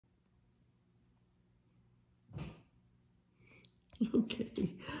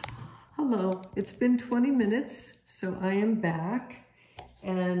Okay. Hello. It's been 20 minutes, so I am back,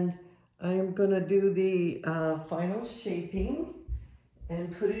 and I am going to do the final shaping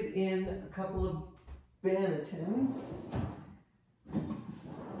and put it in a couple of bannetons.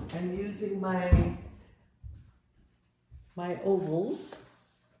 I'm using my ovals,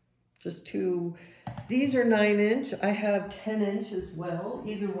 just two. These are 9-inch. I have 10-inch as well.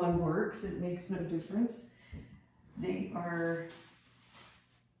 Either one works. It makes no difference. They are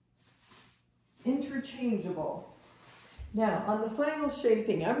interchangeable. Now, on the final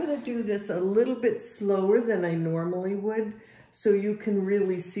shaping, I'm going to do this a little bit slower than I normally would, so you can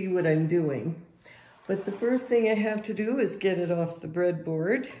really see what I'm doing. But the first thing I have to do is get it off the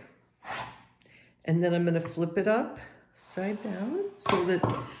breadboard, and then I'm going to flip it up side down so that,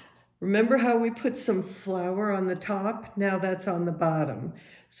 remember how we put some flour on the top? Now that's on the bottom.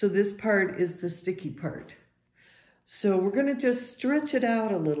 So this part is the sticky part. So we're going to just stretch it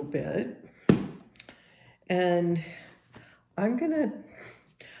out a little bit. And I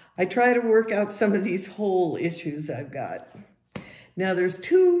try to work out some of these hole issues I've got. Now there's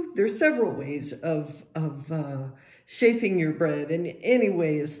several ways of shaping your bread, and any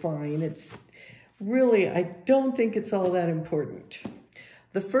way is fine. It's really, I don't think it's all that important.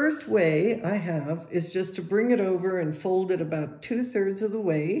 The first way I have is just to bring it over and fold it about 2/3 of the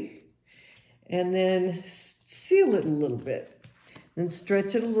way, and then seal it a little bit. Then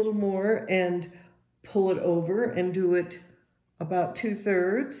stretch it a little more and pull it over and do it about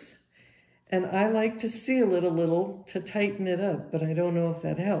 2/3. And I like to seal it a little to tighten it up, but I don't know if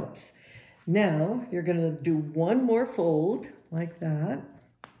that helps. Now you're gonna do one more fold like that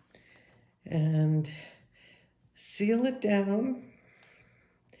and seal it down,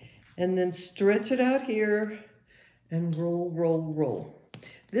 and then stretch it out here and roll, roll, roll.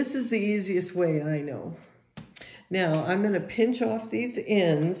 This is the easiest way I know. Now I'm going to pinch off these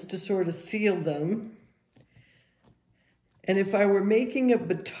ends to sort of seal them. And if I were making a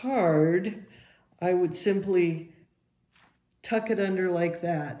batard, I would simply tuck it under like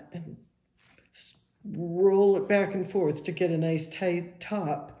that and roll it back and forth to get a nice tight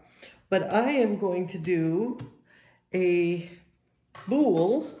top. But I am going to do a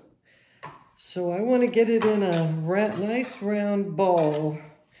boule, so I want to get it in a nice round ball.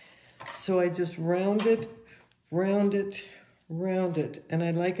 So I just round it, round it, round it, and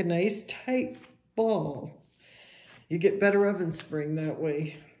I like a nice tight ball. You get better oven spring that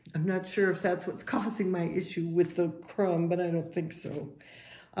way. I'm not sure if that's what's causing my issue with the crumb, but I don't think so.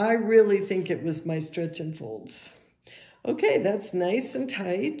 I really think it was my stretch and folds. Okay, that's nice and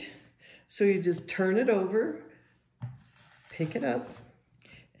tight. So you just turn it over, pick it up,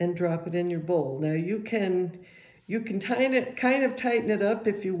 and drop it in your bowl. Now you can kind of tighten it up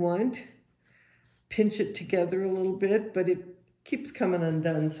if you want, pinch it together a little bit, but it keeps coming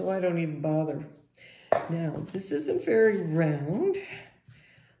undone, so I don't even bother. Now, this isn't very round.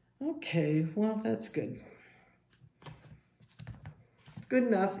 Okay, well, that's good. Good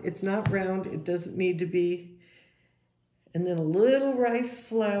enough. It's not round. It doesn't need to be. And then a little rice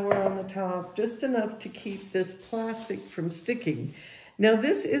flour on the top, just enough to keep this plastic from sticking. Now,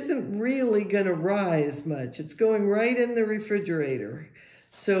 this isn't really going to rise much. It's going right in the refrigerator.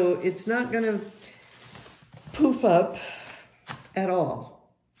 So it's not going to poof up at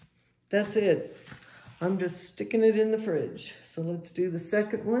all. That's it. I'm just sticking it in the fridge. So let's do the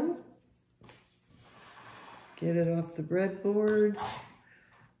second one. Get it off the breadboard.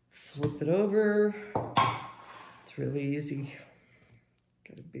 Flip it over. It's really easy.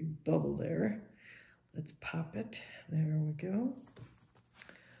 Got a big bubble there. Let's pop it. There we go.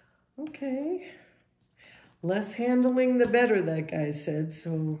 Okay. Less handling, the better, that guy said.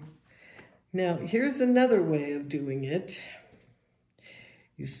 So now here's another way of doing it.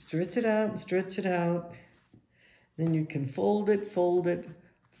 You stretch it out and stretch it out. Then you can fold it, fold it,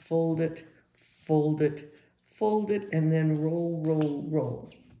 fold it, fold it, fold it, and then roll, roll,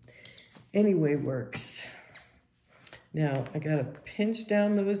 roll. Any way works. Now I gotta pinch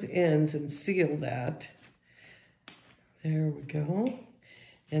down those ends and seal that. There we go.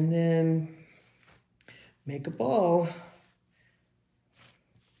 And then make a ball.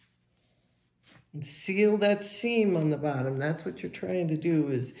 And seal that seam on the bottom. That's what you're trying to do,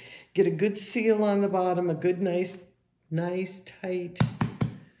 is get a good seal on the bottom, a good nice tight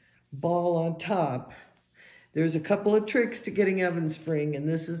ball on top. There's a couple of tricks to getting oven spring, and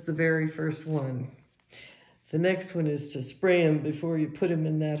this is the very first one. The next one is to spray them before you put them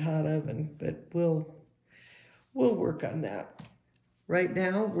in that hot oven, but we'll work on that. Right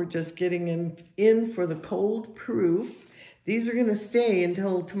now, we're just getting them in for the cold proof. These are gonna stay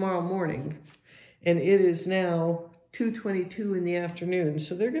until tomorrow morning. And it is now 2:22 in the afternoon.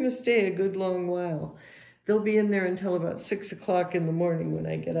 So they're going to stay a good long while. They'll be in there until about 6 o'clock in the morning when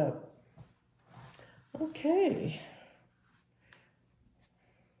I get up. Okay.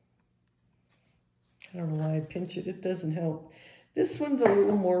 I don't know why I pinch it. It doesn't help. This one's a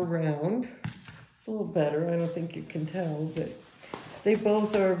little more round. It's a little better. I don't think you can tell, but they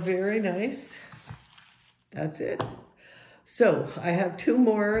both are very nice. That's it. So I have 2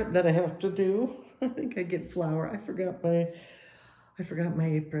 more that I have to do. I think I get flour. I forgot my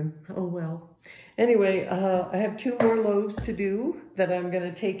apron. Oh well. Anyway, I have 2 more loaves to do that I'm going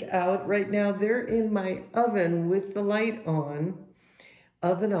to take out. Right now they're in my oven with the light on,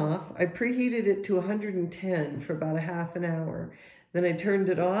 oven off. I preheated it to 110 for about a half an hour. Then I turned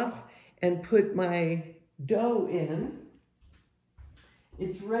it off and put my dough in.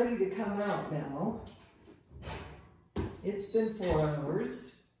 It's ready to come out now. It's been 4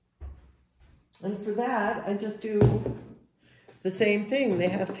 hours. And for that, I just do the same thing. They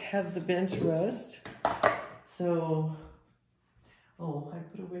have to have the bench rest. So, oh, I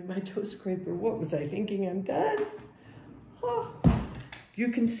put away my dough scraper. What was I thinking? I'm done. Huh. You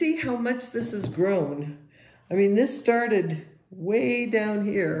can see how much this has grown. I mean, this started way down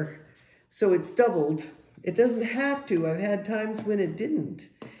here, so it's doubled. It doesn't have to. I've had times when it didn't,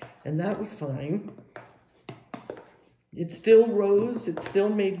 and that was fine. It still rose. It still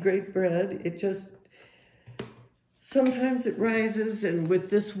made great bread. It just, sometimes it rises, and with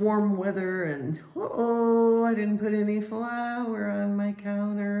this warm weather, and uh-oh, I didn't put any flour on my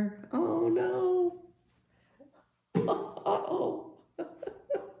counter. Oh, no. Uh-oh.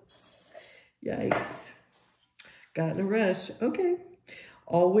 Yikes. Got in a rush. Okay.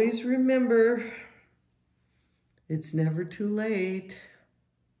 Always remember, it's never too late.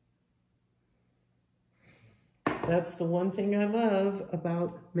 That's the one thing I love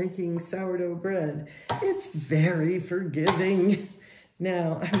about making sourdough bread. It's very forgiving.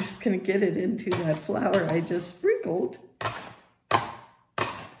 Now, I'm just going to get it into that flour I just sprinkled.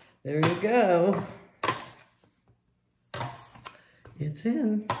 There you go. It's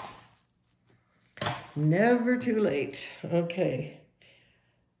in. Never too late. Okay.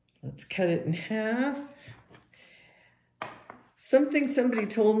 Let's cut it in half. Something somebody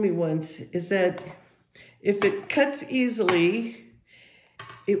told me once is that if it cuts easily,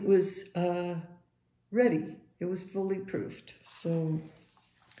 it was ready. It was fully proofed. So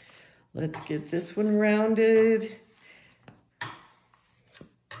let's get this one rounded.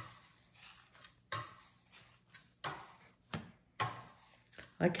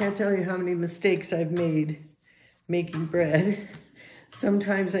 I can't tell you how many mistakes I've made making bread.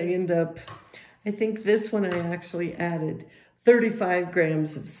 Sometimes I end up, I think this one I actually added 35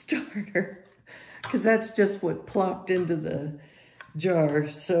 grams of starter, because that's just what plopped into the jar.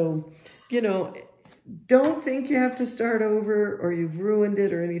 So, you know, don't think you have to start over or you've ruined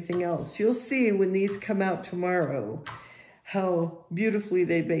it or anything else. You'll see when these come out tomorrow how beautifully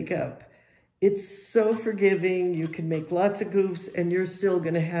they bake up. It's so forgiving. You can make lots of goofs and you're still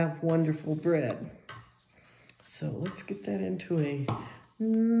going to have wonderful bread. So let's get that into a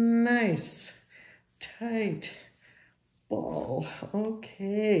nice, tight ball.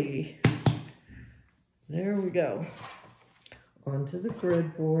 Okay. There we go. Onto the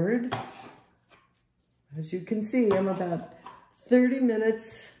breadboard. As you can see, I'm about 30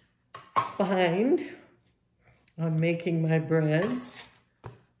 minutes behind on making my bread,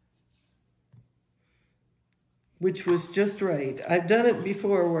 which was just right. I've done it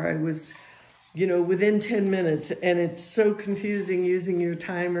before where I was, you know, within 10 minutes, and it's so confusing using your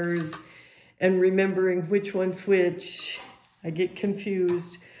timers and remembering which one's which. I get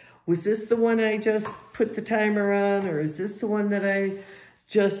confused. Was this the one I just put the timer on, or is this the one that I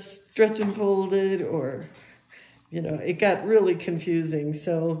just stretch and folded, or, you know, it got really confusing.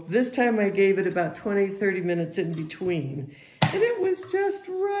 So this time I gave it about 20, 30 minutes in between, and it was just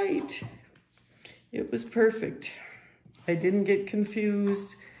right. It was perfect. I didn't get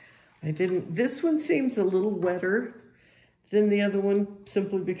confused. This one seems a little wetter than the other one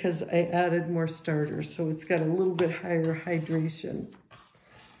simply because I added more starter. So it's got a little bit higher hydration.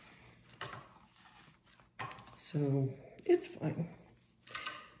 So it's fine.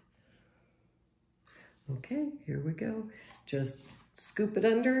 Okay, here we go. Just scoop it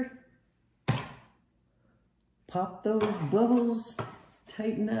under. Pop those bubbles,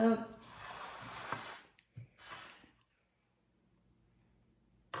 tighten up.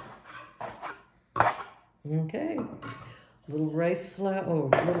 Okay, a little rice flour, oh,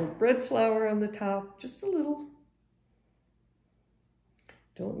 a little bread flour on the top, just a little.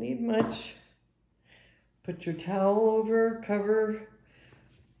 Don't need much. Put your towel over, cover,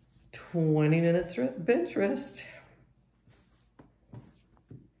 20 minutes bench rest.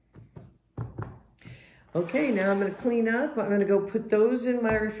 Okay, now I'm going to clean up. I'm going to go put those in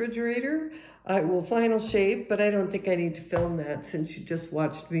my refrigerator. I will final shape, but I don't think I need to film that since you just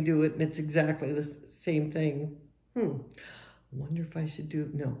watched me do it and it's exactly the same thing. I wonder if I should do,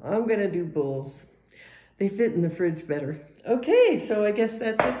 no, I'm going to do bowls. They fit in the fridge better. Okay, so I guess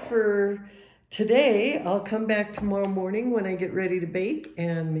that's it for today. I'll come back tomorrow morning when I get ready to bake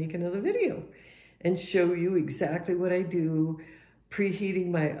and make another video and show you exactly what I do. Preheating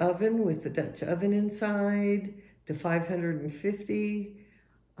my oven with the Dutch oven inside to 550,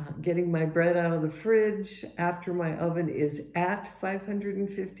 getting my bread out of the fridge after my oven is at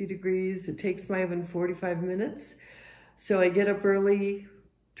 550 degrees. It takes my oven 45 minutes. So I get up early,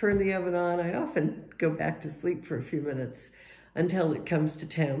 turn the oven on. I often go back to sleep for a few minutes until it comes to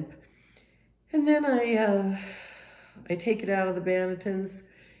temp. And then I take it out of the bannetons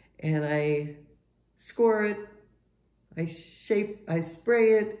and I score it. I spray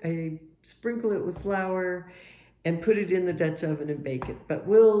it, I sprinkle it with flour, and put it in the Dutch oven and bake it. But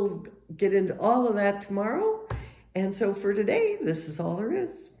we'll get into all of that tomorrow. And so for today, this is all there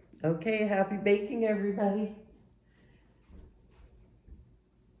is. Okay, happy baking, everybody.